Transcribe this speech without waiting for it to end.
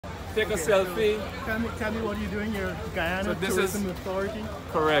take a selfie. So tell me what you're doing, your Guyana Tourism Authority?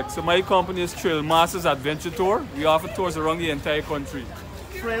 Correct. So my company is TrailMasters Adventure Tour. We offer tours around the entire country.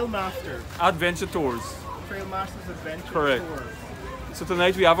 TrailMasters. Adventure tours. TrailMasters Adventure Correct. Tours. So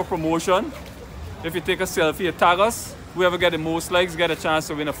tonight we have a promotion. If you take a selfie, you tag us. Whoever get the most likes get a chance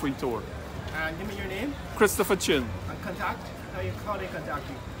to win a free tour. And give me your name. Christopher Chin. And contact. How they contact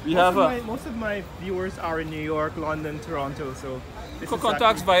you? Most of my viewers are in New York, London, Toronto, so you can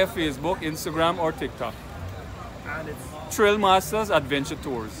contact us via Facebook, Instagram, or TikTok. And it's TrailMasters Adventure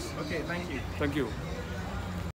Tours. Okay, thank you. Thank you.